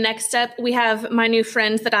right. And next up, we have my new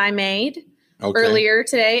friend that I made earlier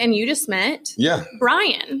today, and you just met. Yeah.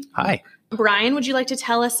 Brian. Hi. Brian, would you like to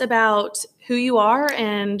tell us about who you are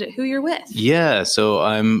and who you're with? Yeah, so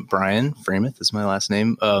I'm Brian Frameth is my last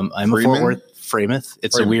name. I'm Freeman? a Fort Worth Frameth.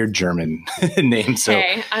 It's a weird German name. So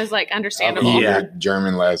Hey, I was like, understandable. I have a Yeah. weird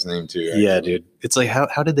German last name too. Actually. yeah, dude. It's like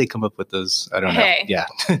how did they come up with those? I don't know. Hey. Yeah.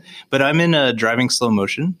 But I'm in Driving Slow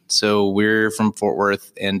Motion. So we're from Fort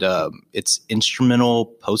Worth, and it's instrumental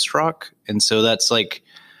post rock, and so that's like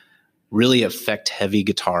really effect heavy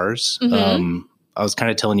guitars. I was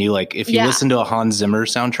kind of telling you, like, if you listen to a Hans Zimmer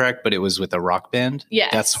soundtrack, but it was with a rock band,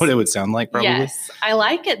 that's what it would sound like, probably. Yes, I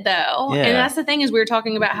like it though. Yeah. And that's the thing is we were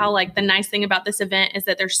talking about how like the nice thing about this event is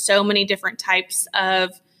that there's so many different types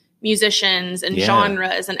of musicians and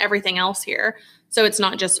genres and everything else here. So it's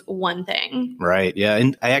not just one thing. Right. Yeah.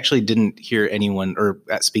 And I actually didn't hear anyone or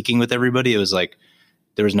speaking with everybody. It was like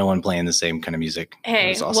there was no one playing the same kind of music.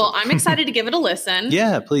 Hey, awesome. well, I'm excited to give it a listen.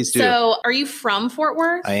 Yeah, please do. So are you from Fort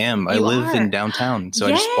Worth? I am. I live in downtown. So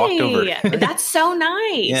Yay. I just walked over. That's so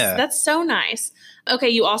nice. Yeah. That's so nice. Okay.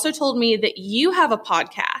 You also told me that you have a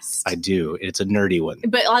podcast. I do. It's a nerdy one.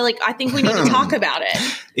 But I think we need to talk about it.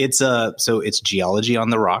 It's so it's Geology on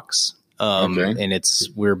the Rocks. And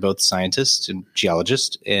we're both scientists and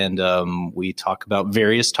geologists, and we talk about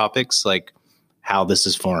various topics like how this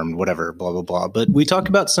is formed, whatever, blah, blah, blah. But we talk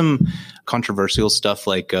about some controversial stuff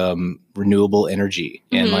like renewable energy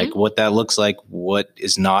and like what that looks like, what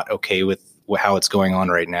is not okay with how it's going on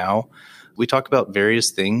right now. We talk about various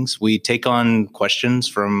things. We take on questions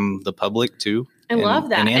from the public too. I love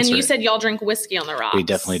that. And you it. said y'all drink whiskey on the rocks. We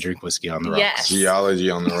definitely drink whiskey on the rocks. Yes. Geology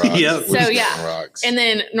on the rocks. Yep. So On the rocks. and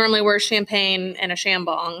then normally we're champagne and a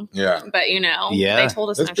shambong. Yeah. But they told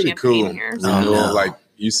us That's no pretty champagne cool. here. Renewal, like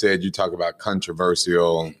you said, you talk about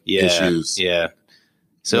controversial issues. Yeah.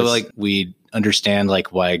 So like we understand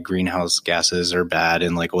like why greenhouse gases are bad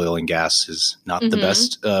and like oil and gas is not the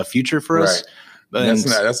best future for us.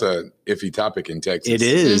 That's a iffy topic in Texas. It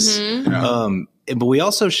is. Yeah. But we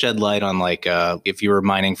also shed light on like if you were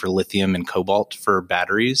mining for lithium and cobalt for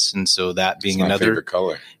batteries, and so that being It's my another favorite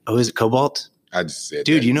color. Oh, is it cobalt? I just said,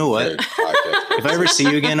 dude, that. You know what? If I ever see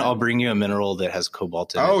you again, I'll bring you a mineral that has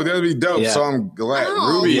cobalt in it. Oh, that'd be dope. Yeah. So I'm glad.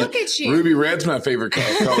 Oh, Ruby, look at you. Ruby red's my favorite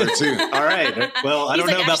color too. All right. Well, I don't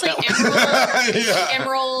know about that one.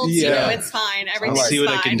 Emeralds, it's fine. Everything's I'll see what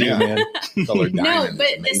fine. I can do, man. Color No, diamond.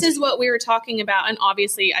 but Amazing. this is what we were talking about. And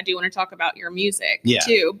obviously, I do want to talk about your music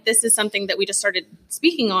too. This is something that we just started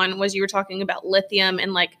speaking on was you were talking about lithium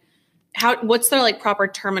and like, what's their like proper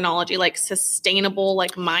terminology, like sustainable,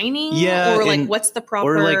 like mining? Yeah. Or like what's the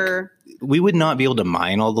proper... we would not be able to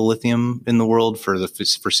mine all the lithium in the world for the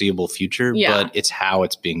foreseeable future, but it's how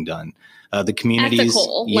it's being done. The communities,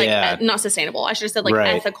 ethical, like not sustainable. I should have said like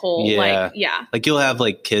ethical, Like you'll have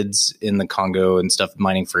like kids in the Congo and stuff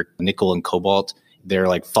mining for nickel and cobalt. They're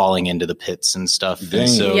like falling into the pits and stuff. And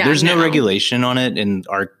so there's no regulation on it, and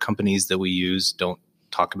our companies that we use don't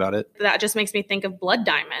talk about it. That just makes me think of Blood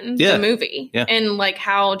Diamond, the movie, and like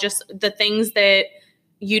how just the things that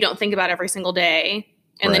you don't think about every single day.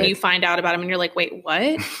 And then you find out about them and you're like, wait,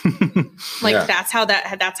 what? Like that's how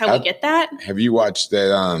we get that. Have you watched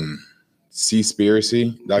that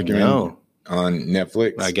Seaspiracy documentary on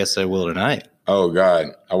Netflix? I guess I will tonight. Oh God.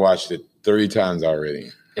 I watched it 3 times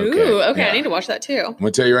already. Ooh, okay. I need to watch that too. I'm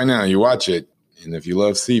gonna tell you right now, you watch it, and if you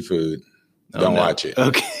love seafood, don't watch it.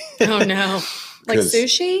 Okay. Oh no. Like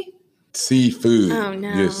sushi? Seafood. Oh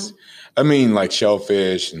no. I mean like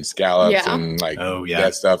shellfish and scallops and like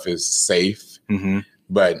that stuff is safe. Mm-hmm.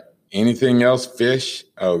 But anything else, fish,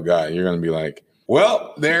 oh God, you're going to be like,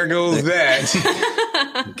 well, there goes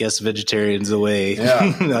that. Guess vegetarian's the way. Yeah.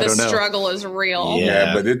 I don't know. The struggle is real.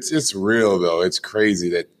 Yeah, but it's real, though. It's crazy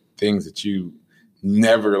that things that you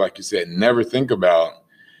never, like you said, never think about,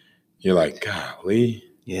 you're like, golly.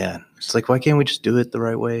 Yeah. It's like, why can't we just do it the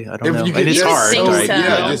right way? I don't know. It is hard. Right? So.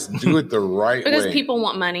 Yeah, just do it the right because way. people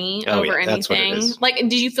want money over anything. That's what it is. Like,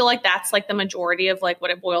 did you feel like that's like the majority of like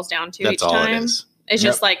what it boils down to that's each all time? It is. It's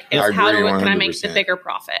just like, can I make the bigger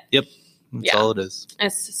profit? Yep. That's all it is.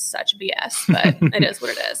 It's such BS, but it is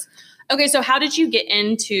what it is. Okay, so how did you get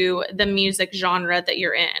into the music genre that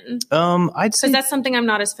you're in? I'd say because that's something I'm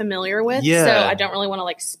not as familiar with. Yeah. So I don't really want to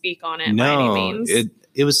like speak on it by any means.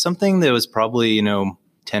 It was something that was probably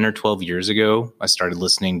 10 or 12 years ago. I started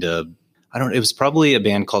listening to it was probably a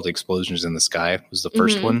band called Explosions in the Sky was the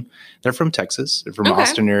first one. They're from Texas. They're from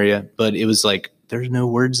Austin area, but it was like, there's no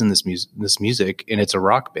words in this music, and it's a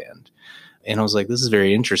rock band. And I was like, this is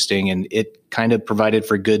very interesting. And it kind of provided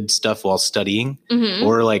for good stuff while studying,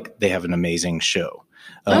 or like they have an amazing show.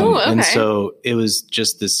 And so it was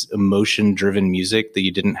just this emotion driven music that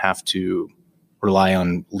you didn't have to rely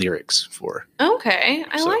on lyrics for. Okay.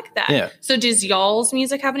 I like that. Yeah. So does y'all's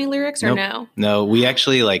music have any lyrics or no? No, we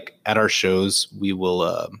actually like at our shows, we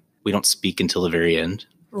will, we don't speak until the very end.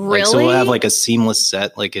 Really? Like, so we'll have like a seamless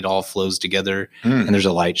set, like it all flows together and there's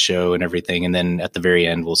a light show and everything. And then at the very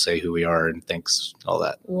end, we'll say who we are and thanks, all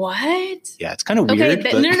that. What? Yeah. It's kind of weird.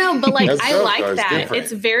 Okay. No, but like, I like that.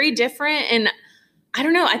 It's very different. And I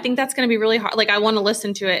don't know. I think that's going to be really hard. Like, I want to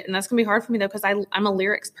listen to it, and that's going to be hard for me though because I'm a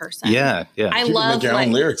lyrics person. Yeah. I love make your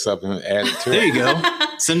own lyrics up and add it to it. There you go.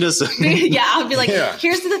 Send us. Yeah, I'll be like,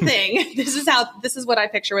 here's the thing. This is what I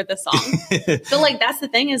picture with this song. But like, that's the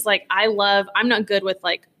thing is like, I'm not good with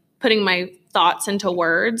like putting my thoughts into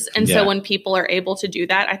words, and so when people are able to do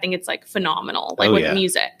that, I think it's like phenomenal. Like with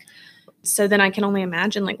music. So then I can only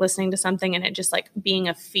imagine like listening to something and it just like being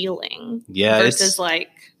a feeling. Yeah. Versus like.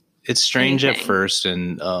 It's strange at first,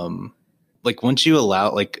 and like once you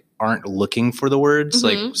aren't looking for the words,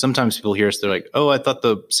 like sometimes people hear us, they're like, "Oh, I thought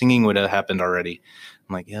the singing would have happened already."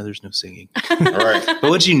 I'm like, "Yeah, there's no singing." Right.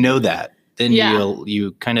 But once you know that, then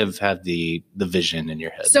you kind of have the vision in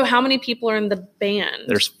your head. So how many people are in the band?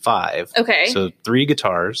 There's 5. Okay. So 3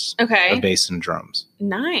 guitars, a bass and drums.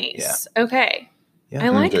 Nice. Yeah. Okay. Yeah. I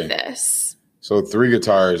like this. So 3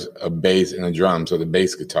 guitars, a bass, and a drum. So the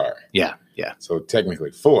bass guitar. Yeah. Yeah. So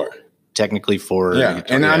technically 4. Technically 4. Yeah.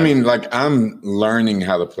 And I mean, like, I'm learning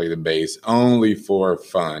how to play the bass only for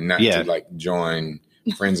fun, not to like join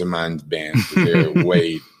friends of mine's bands. They're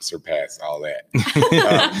way surpassed all that.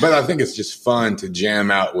 But I think it's just fun to jam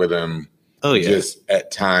out with them. Oh, yeah. Just at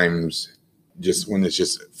times, just when it's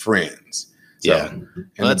just friends. So, and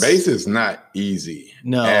the bass is not easy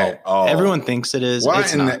at all. Everyone thinks it is. Why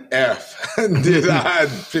in the F did I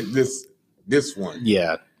pick this one?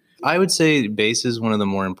 Yeah. I would say bass is one of the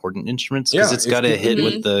more important instruments because it's got to hit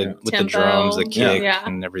with the drums, the kick,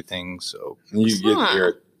 and everything. So you get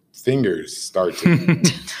your fingers start to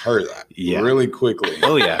hurt really quickly.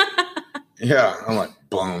 Oh yeah, yeah. I'm like,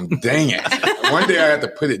 boom, dang it! One day I had to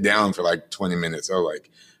put it down for like 20 minutes. I was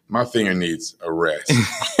like, my finger needs a rest.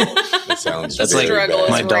 That sounds that's like bad.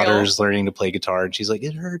 My daughter's learning to play guitar, and she's like,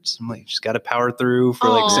 it hurts. I'm like, she's got to power through for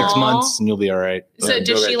like 6 months, and you'll be all right. So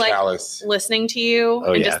does she like listening to you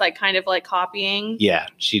and just like kind of like copying? Yeah,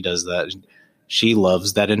 she does that. She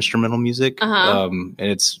loves that instrumental music, and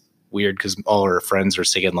it's weird because all her friends are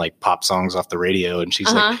singing like pop songs off the radio, and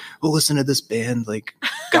she's like, "Well, listen to this band, like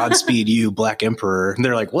Godspeed You, Black Emperor," and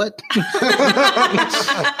they're like, "What?"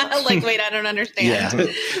 Like, wait, I don't understand. Yeah.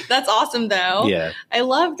 That's awesome, though. Yeah, I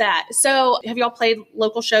love that. So, have y'all played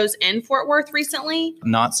local shows in Fort Worth recently?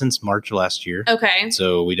 Not since March last year. Okay,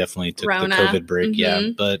 so we definitely took the COVID break. Yeah,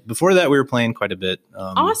 but before that, we were playing quite a bit.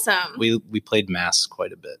 Awesome. We played Mass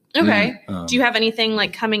quite a bit. Okay. Do you have anything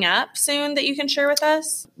like coming up soon that you can share with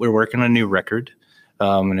us? We're working on a new record,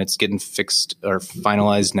 and it's getting fixed or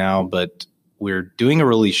finalized now, but we're doing a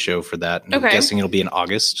release show for that. And I'm guessing it'll be in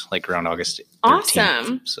August, like around August 13th.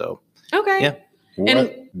 Awesome. So, yeah.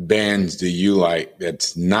 What bands do you like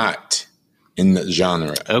that's not in the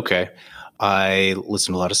genre? Okay. I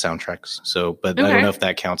listen to a lot of soundtracks, but I don't know if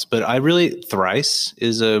that counts. But I really, Thrice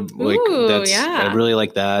is I really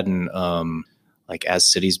like that. And, like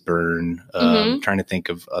As Cities Burn, trying to think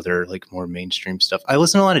of other like more mainstream stuff. I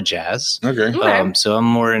listen to a lot of jazz. Okay. So I'm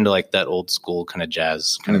more into like that old school kind of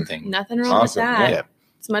jazz kind of thing. Nothing wrong with that. Yeah.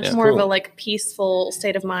 It's much more of a like peaceful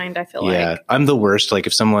state of mind, I feel like. Yeah. I'm the worst. Like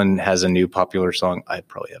if someone has a new popular song, I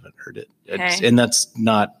probably haven't heard it. And that's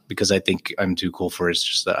not because I think I'm too cool for it. It's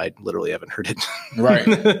just that I literally haven't heard it. Right.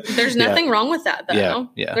 There's nothing wrong with that, though.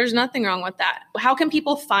 Yeah. There's nothing wong with that. How can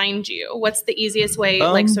people find you? What's the easiest way?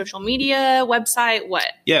 Like social media, website, what?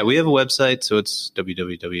 Yeah, we have a website. So it's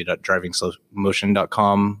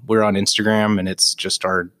www.drivingslowmotion.com. We're on Instagram, and it's just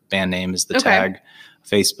our band name is the tag.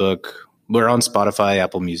 Facebook. We're on Spotify,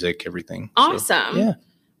 Apple Music, everything. Awesome. So, yeah.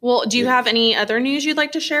 Well, do you have any other news you'd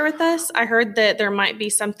like to share with us? I heard that there might be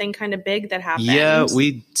something kind of big that happened. Yeah,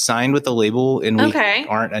 we signed with a label, and we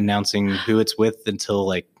aren't announcing who it's with until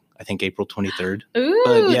like I think April 23rd.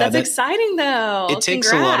 Ooh, that's exciting though. It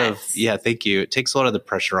takes a lot of thank you. It takes a lot of the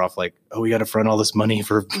pressure off. Like, we got to front all this money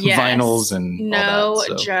for vinyls and all that.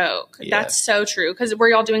 No joke. Yeah. That's so true. Because were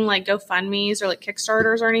y'all doing like GoFundMes or like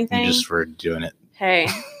Kickstarters or anything? Just for doing it. Hey,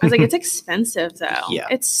 I was like, it's expensive though. Yeah.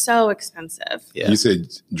 It's so expensive. Yeah. You said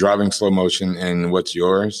driving slow motion, and what's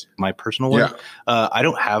yours? My personal one? Yeah. I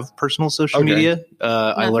don't have personal social media.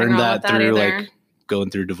 I learned that through like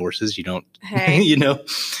going through divorces. You don't, you know,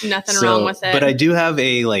 nothing wrong with it. But I do have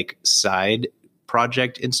a like side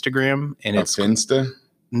project Instagram, and it's Finsta.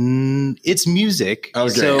 It's music.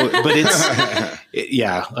 Okay. So, but it's,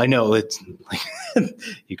 yeah, I know it's like,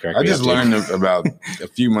 you crack me up. I just learned about a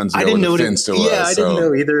few months ago. I didn't know what Finsta was. Yeah, I didn't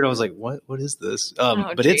know either. And I was like, what is this?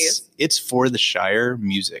 But it's for the Shire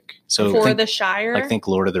music. So for the Shire? Like think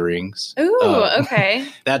Lord of the Rings. Ooh, okay.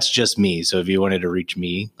 That's just me. So if you wanted to reach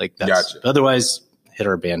me, like that's, otherwise hit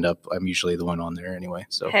our band up. I'm usually the one on there anyway.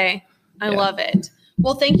 So hey, I love it.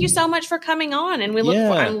 Well, thank you so much for coming on, and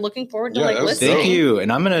I'm looking forward to listening. Thank you,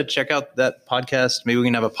 and I'm gonna check out that podcast. Maybe we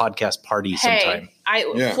can have a podcast party sometime.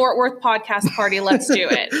 Fort Worth podcast party. Let's do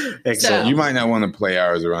it. Excellent. So, you might not want to play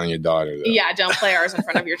ours around your daughter, though. Yeah, don't play ours in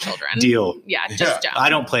front of your children. Deal. Yeah, just don't. I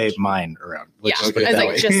don't play mine around. I was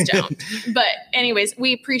like, just don't. But anyways,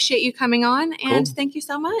 we appreciate you coming on, and thank you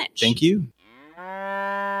so much. Thank you.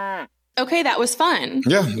 Okay, that was fun.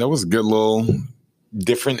 Yeah, that was a good little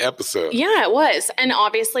different episode. Yeah, it was. And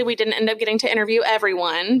obviously we didn't end up getting to interview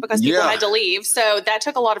everyone because people had to leave. So that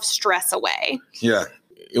took a lot of stress away. Yeah.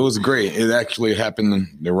 It was great. It actually happened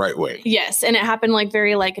the right way. Yes. And it happened like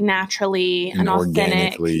very like naturally and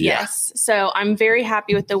authentic. Yes. So I'm very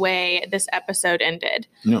happy with the way this episode ended.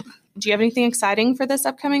 Yep. Do you have anything exciting for this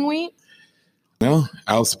upcoming week? No,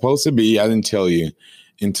 I was supposed to be, I didn't tell you,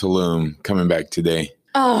 in Tulum coming back today.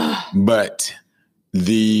 Oh. But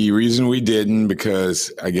the reason we didn't,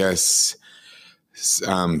 because I guess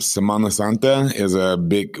Semana Santa is a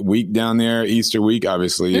big week down there. Easter week,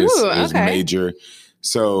 obviously, is major.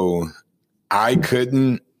 So I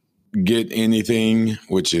couldn't get anything,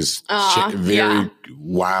 which is very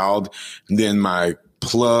wild. And then my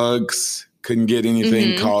plugs couldn't get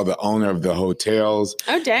anything. Called the owner of the hotels.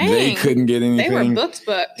 Oh, dang. They couldn't get anything. They were booked.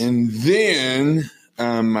 And then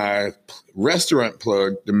my restaurant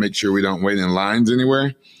plug, to make sure we don't wait in lines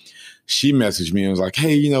anywhere, she messaged me and was like,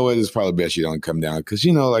 hey, you know what? It's probably best you don't come down because,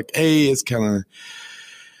 you know, like, hey, it's kind of,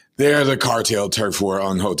 there's a cartel turf war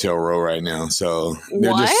on Hotel Row right now. So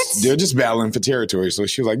they're just battling for territory. So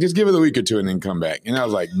she was like, just give it a week or two and then come back. And I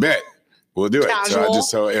was like, bet, we'll do it. Casual. So I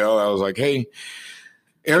just told Elle, I was like, hey,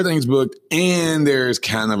 everything's booked and there's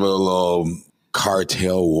kind of a little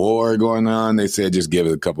cartel war going on. They said just give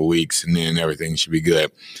it a couple weeks and then everything should be good.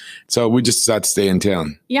 So we just decided to stay in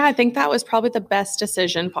town. Yeah, I think that was probably the best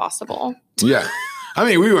decision possible. Yeah. I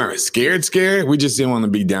mean, we weren't scared. We just didn't want to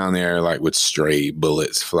be down there like with stray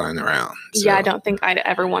bullets flying around. So, yeah, I don't think I'd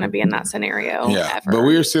ever want to be in that scenario. Yeah, ever. But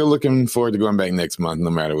we're still looking forward to going back next month, no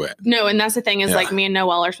matter what. No, and that's the thing is like me and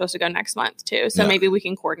Noelle are supposed to go next month too. So maybe we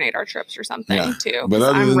can coordinate our trips or something too. But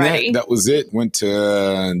other than that was it. Went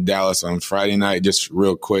to Dallas on Friday night, just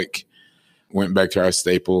real quick. Went back to our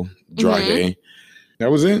staple, Drage. That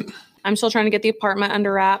was it. I'm still trying to get the apartment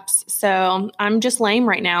under wraps. So I'm just lame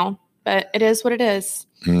right now. But it is what it is.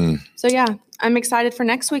 So, yeah, I'm excited for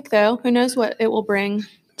next week, though. Who knows what it will bring?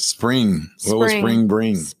 Spring. What will spring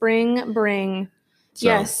bring? Spring bring. So.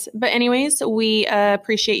 Yes. But anyways, we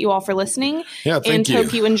appreciate you all for listening. Yeah, thank you. And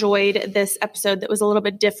hope you enjoyed this episode that was a little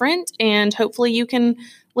bit different. And hopefully you can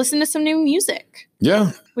listen to some new music.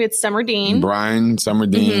 Yeah. We had Summer Dean. Brian, Summer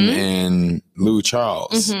Dean, and Lou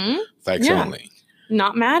Charles. Facts only.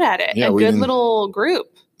 Not mad at it. Yeah, a good little group.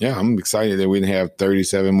 Yeah, I'm excited that we have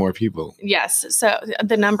 37 more people. Yes. So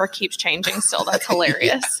the number keeps changing still. That's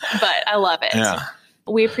hilarious. But I love it. Yeah.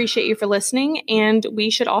 We appreciate you for listening. And we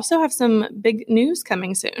should also have some big news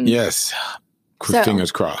coming soon. Yes.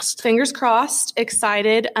 Fingers crossed. Fingers crossed.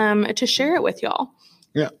 Excited to share it with y'all.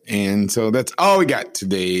 Yeah. And so that's all we got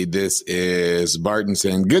today. This is Barton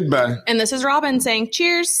saying goodbye. And this is Robin saying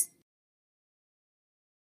cheers.